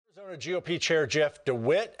GOP Chair Jeff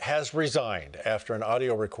Dewitt has resigned after an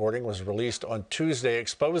audio recording was released on Tuesday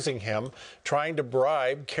exposing him trying to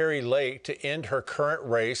bribe Kari to end her current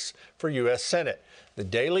race for U.S. Senate. The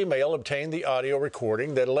Daily Mail obtained the audio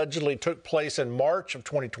recording that allegedly took place in March of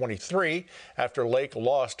 2023 after Lake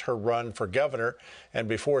lost her run for governor and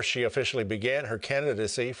before she officially began her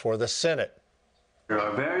candidacy for the Senate. There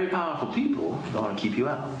are very powerful people who want to keep you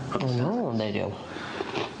out. Oh, no, they do.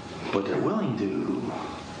 But they're willing to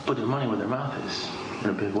put their money where their mouth is in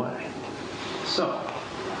a big way. So,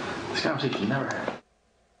 this conversation never happened.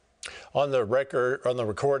 On the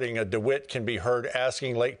recording, DeWitt can be heard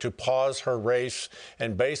asking Lake to pause her race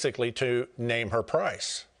and basically to name her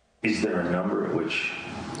price. Is there a number at which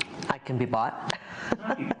I can be bought?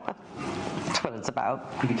 not be bought? That's what it's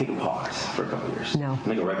about. You can take a pause for a couple of years. No. And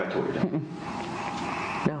then go right back to what you're doing.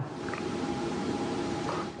 No.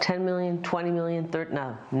 10 million, 20 million, 30,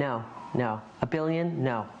 no. A billion,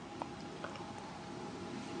 no.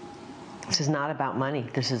 This is not about money.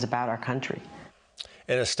 This is about our country.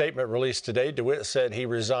 In a statement released today, DeWitt said he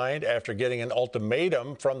resigned after getting an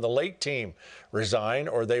ultimatum from the Lake team. Resign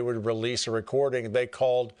or they would release a recording they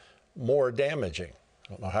called more damaging.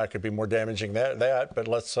 I don't know how it could be more damaging than that, but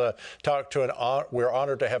let's talk to we're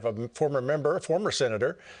honored to have a former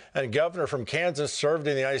senator and governor from Kansas, served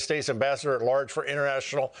in the United States ambassador at large for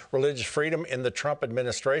international religious freedom in the Trump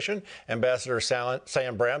administration, Ambassador Sam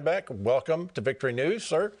Brownback. Welcome to Victory News,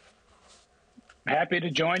 sir. Happy to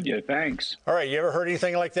join you. Thanks. All right. You ever heard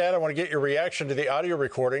anything like that? I want to get your reaction to the audio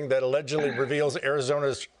recording that allegedly reveals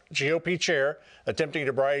Arizona's GOP chair attempting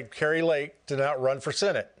to bribe Kari Lake to not run for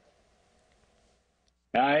Senate.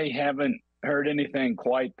 I haven't heard anything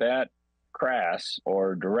quite that crass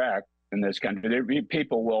or direct in this country.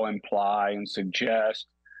 People will imply and suggest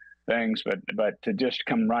things, but to just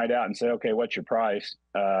come right out and say, okay, what's your price?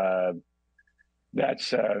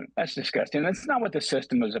 That's disgusting. That's not what the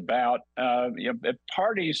system is about.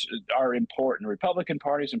 Parties are important. Republican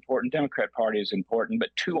Party is important. Democrat Party is important. But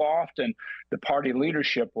too often, the party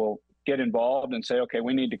leadership will get involved and say, okay,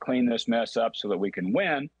 we need to clean this mess up so that we can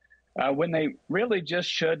win, when they really just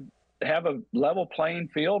should have a level playing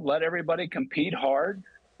field, let everybody compete hard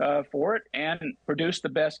for it, and produce the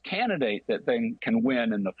best candidate that they can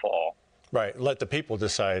win in the fall. Right. Let the people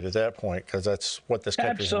decide at that point, because that's what this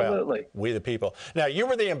country's about. We the people. Now, you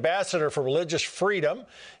were the ambassador for religious freedom.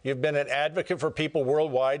 You've been an advocate for people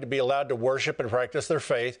worldwide to be allowed to worship and practice their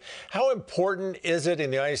faith. How important is it in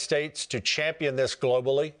the United States to champion this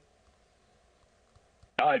globally?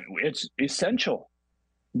 It's essential.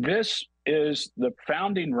 This is the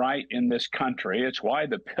founding right in this country. It's why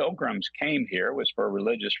the Pilgrims came here, was for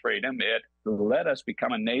religious freedom. It let us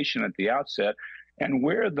become a nation at the outset. And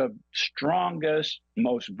we're the strongest,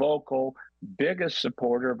 most vocal, biggest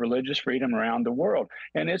supporter of religious freedom around the world.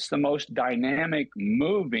 And it's the most dynamic,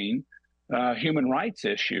 moving human rights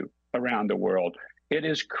issue around the world. It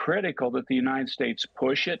is critical that the United States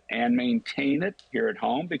push it and maintain it here at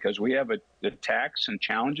home, because we have attacks and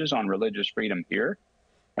challenges on religious freedom here.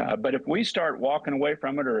 But if we start walking away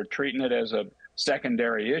from it or treating it as a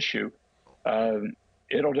secondary issue,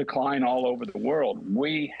 it'll decline all over the world.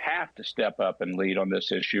 We have to step up and lead on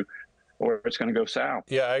this issue, or it's going to go south.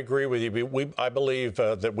 Yeah, I agree with you. I believe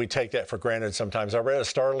that we take that for granted sometimes. I read a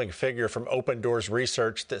startling figure from Open Doors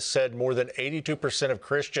research that said more than 82% of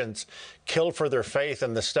Christians killed for their faith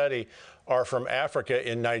in the study are from Africa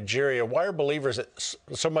and Nigeria. Why are believers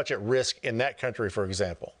so much at risk in that country, for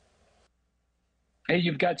example? Hey,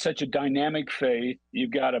 you've got such a dynamic faith.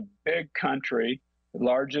 You've got a big country, the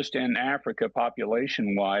largest in Africa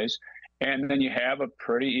population-wise, and then you have a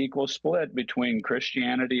pretty equal split between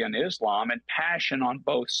Christianity and Islam, and passion on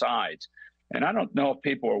both sides. And I don't know if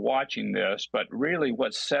people are watching this, but really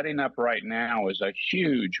what's setting up right now is a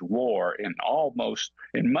huge war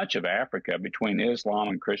in much of Africa between Islam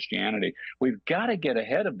and Christianity. We've got to get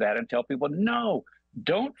ahead of that and tell people, no,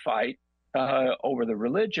 don't fight over the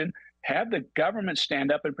religion. Have the government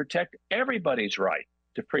stand up and protect everybody's right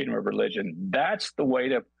to freedom of religion. That's the way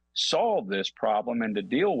to solve this problem and to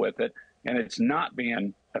deal with it. And it's not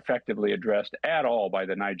being effectively addressed at all by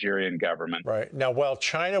the Nigerian government. Right. Now, while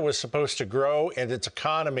China was supposed to grow in its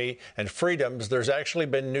economy and freedoms, there's actually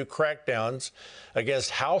been new crackdowns against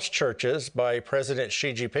house churches by President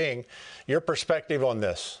Xi Jinping. Your perspective on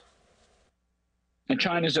this? And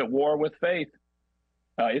China's at war with faith.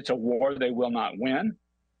 It's a war they will not win.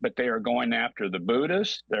 But they are going after the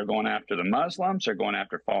Buddhists, they're going after the Muslims, they're going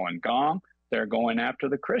after Falun Gong, they're going after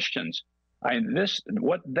the Christians.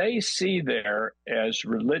 What they see there as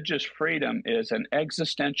religious freedom is an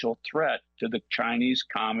existential threat to the Chinese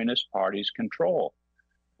Communist Party's control.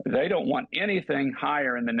 They don't want anything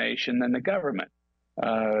higher in the nation than the government.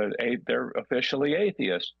 They're officially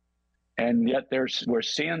atheists. And yet we're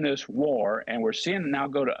seeing this war, and we're seeing it now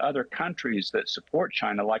go to other countries that support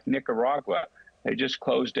China, like Nicaragua. They just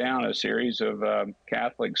closed down a series of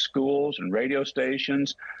Catholic schools and radio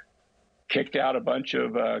stations, kicked out a bunch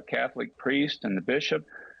of Catholic priests and the bishop.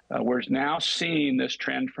 We're now seeing this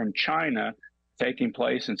trend from China taking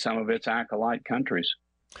place in some of its acolyte countries.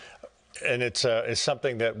 And it's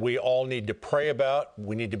something that we all need to pray about.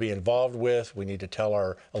 We need to be involved with. We need to tell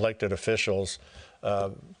our elected officials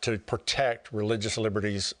to protect religious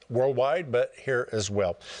liberties worldwide, but here as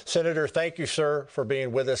well. Senator, thank you, sir, for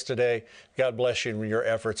being with us today. God bless you in your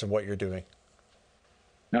efforts and what you're doing.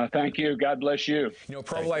 No, thank you. God bless you. You know,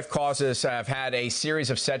 pro-life causes have had a series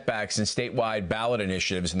of setbacks in statewide ballot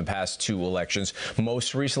initiatives in the past 2 elections.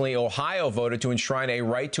 Most recently, Ohio voted to enshrine a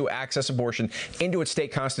right to access abortion into its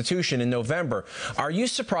state constitution in November. Are you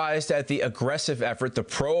surprised at the aggressive effort the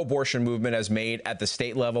pro-abortion movement has made at the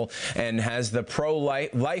state level? And has the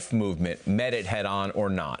pro-life movement met it head on or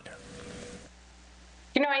not?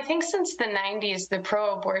 You know, I think since the 90s, the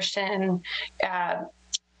pro-abortion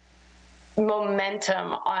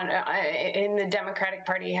momentum in the Democratic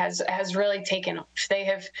Party has really taken off. They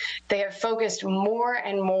have focused more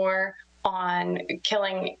and more on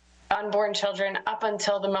killing unborn children up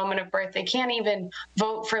until the moment of birth. They can't even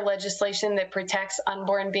vote for legislation that protects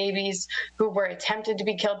unborn babies who were attempted to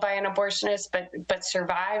be killed by an abortionist but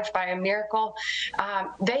survived by a miracle.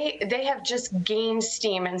 They have just gained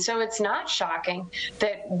steam, and so it's not shocking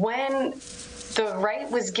that when the right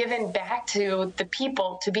was given back to the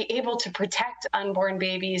people to be able to protect unborn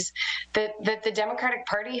babies, that the Democratic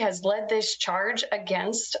Party has led this charge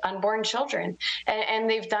against unborn children. And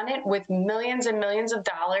they've done it with millions and millions of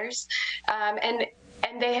dollars. And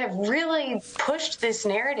they have really pushed this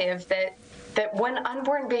narrative that when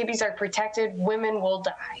unborn babies are protected, women will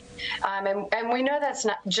die. And we know that's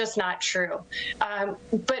not true.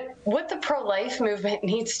 But what the pro-life movement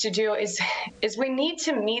needs to do is we need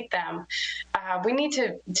to meet them. We need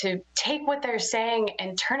to take what they're saying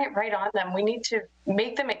and turn it right on them. We need to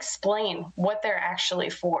make them explain what they're actually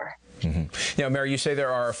for. Mm-hmm. Now, Mary, you say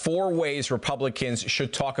there are 4 ways Republicans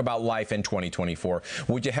should talk about life in 2024.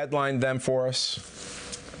 Would you headline them for us?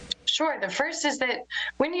 Sure. The first is that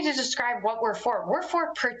we need to describe what we're for. We're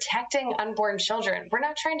for protecting unborn children. We're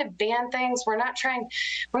not trying to ban things. We're not trying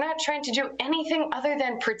to do anything other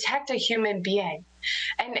than protect a human being.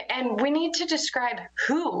 And we need to describe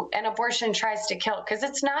who an abortion tries to kill, because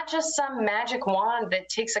it's not just some magic wand that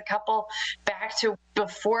takes a couple back to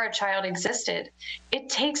before a child existed. It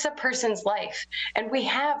takes a person's life. And we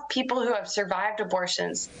have people who have survived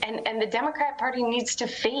abortions, and the Democrat Party needs to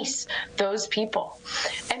face those people.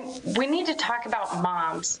 And we need to talk about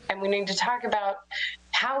moms, and we need to talk about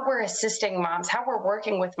how we're assisting moms, how we're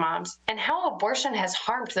working with moms, and how abortion has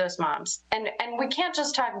harmed those moms. And we can't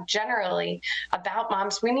just talk generally about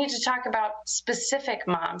moms. We need to talk about specific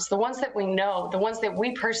moms, the ones that we know, the ones that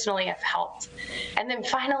we personally have helped. And then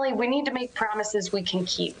finally, we need to make promises we can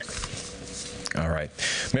keep. All right.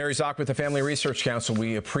 Mary Zock with the Family Research Council,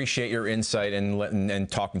 we appreciate your insight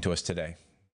and talking to us today.